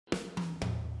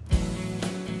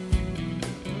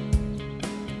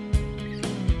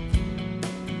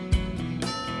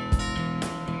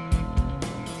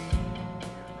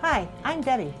I'm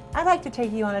Debbie. I'd like to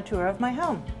take you on a tour of my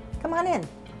home. Come on in.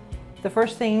 The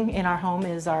first thing in our home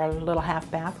is our little half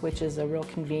bath, which is a real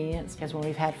convenience because when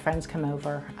we've had friends come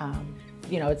over,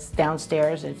 you know, it's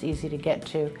downstairs, it's easy to get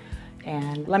to.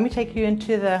 And let me take you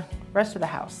into the rest of the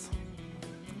house.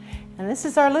 And this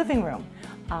is our living room.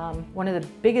 One of the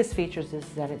biggest features is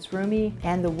that it's roomy,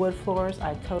 and the wood floors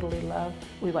I totally love.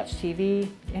 We watch TV,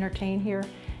 entertain here,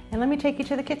 and let me take you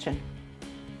to the kitchen.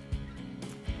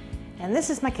 And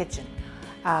this is my kitchen,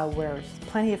 where there's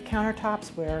plenty of countertops,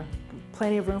 where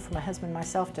plenty of room for my husband and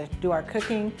myself to do our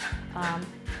cooking.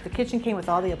 The kitchen came with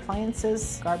all the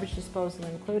appliances, garbage disposal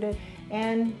included,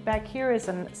 and back here is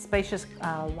a spacious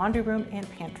laundry room and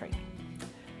pantry.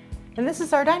 And this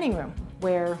is our dining room,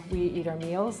 where we eat our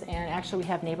meals, and actually we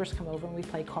have neighbors come over and we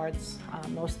play cards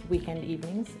most weekend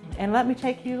evenings. And let me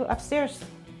take you upstairs.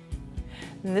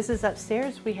 And this is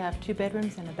upstairs. We have 2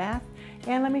 bedrooms and a bath.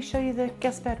 And let me show you the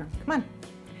guest bedroom. Come on.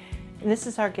 And this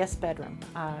is our guest bedroom.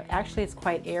 Actually, it's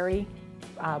quite airy,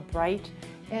 bright,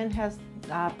 and has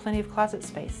plenty of closet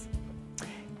space.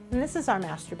 And this is our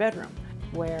master bedroom,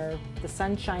 where the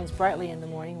sun shines brightly in the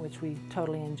morning, which we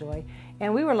totally enjoy.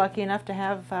 And we were lucky enough to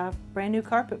have brand new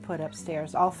carpet put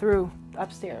upstairs, all through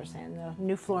upstairs, and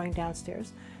new flooring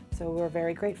downstairs. So we're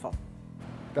very grateful.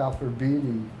 Balfour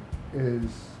Beatty is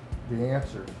the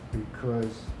answer,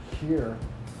 because here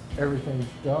everything's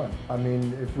done. I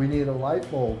mean, if we need a light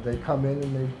bulb, they come in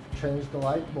and they change the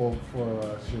light bulb for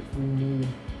us. If we need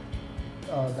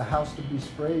the house to be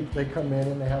sprayed, they come in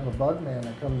and they have a bug man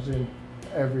that comes in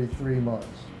every 3 months.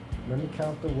 Let me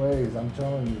count the ways. I'm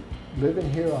telling you,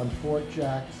 living here on Fort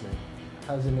Jackson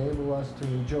has enabled us to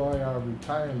enjoy our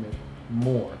retirement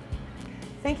more.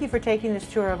 Thank you for taking this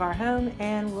tour of our home,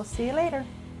 and we'll see you later.